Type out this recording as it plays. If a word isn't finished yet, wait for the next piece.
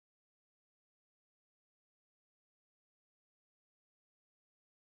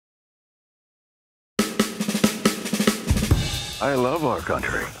I love our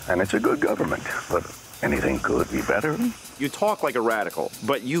country, and it's a good government, but anything could be better. You talk like a radical,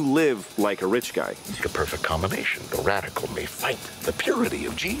 but you live like a rich guy. It's the perfect combination. The radical may fight the purity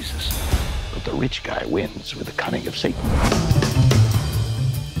of Jesus, but the rich guy wins with the cunning of Satan.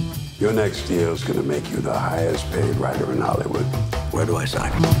 Your next deal is going to make you the highest paid writer in Hollywood. Where do I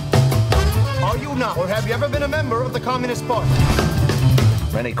sign? Are you not, or have you ever been a member of the Communist Party?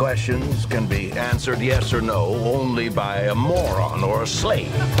 Many questions can be answered yes or no only by a moron or a slave.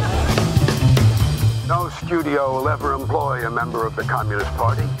 No studio will ever employ a member of the Communist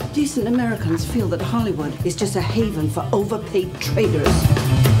Party. Decent Americans feel that Hollywood is just a haven for overpaid traders.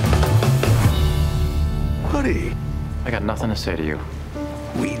 Buddy, I got nothing to say to you.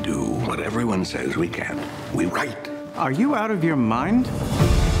 we do what everyone says we can't. We write. Are you out of your mind?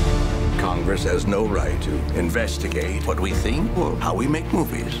 Congress has no right to investigate what we think or how we make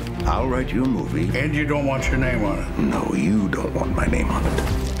movies. I'll write you a movie. And you don't want your name on it. No, you don't want my name on it.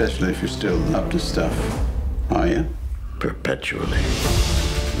 Especially if you're still up to stuff. Are you? Perpetually.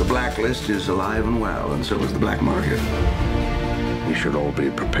 The blacklist is alive and well, and so is the black market. We should all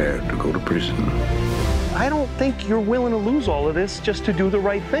be prepared to go to prison. I don't think you're willing to lose all of this just to do the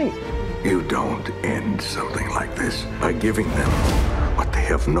right thing. You don't end something like this by giving them what they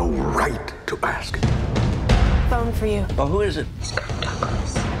have no right to ask. Phone for you. Oh, who is it?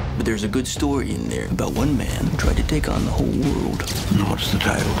 But there's a good story in there about one man who tried to take on the whole world. What's the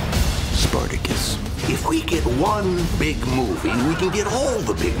title? Spartacus. If we get one big movie, we can get all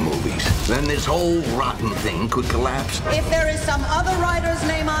the big movies. Then this whole rotten thing could collapse. If there is some other writer's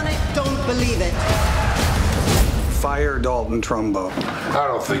name on it, don't believe it. Fire Dalton Trumbo. I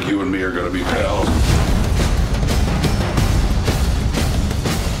don't think you and me are going to be pals.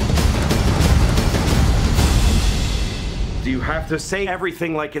 Do you have to say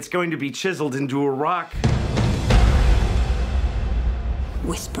everything like it's going to be chiseled into a rock?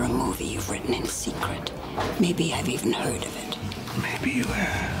 Whisper a movie you've written in secret. Maybe I've even heard of it. Maybe you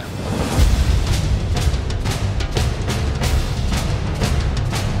have.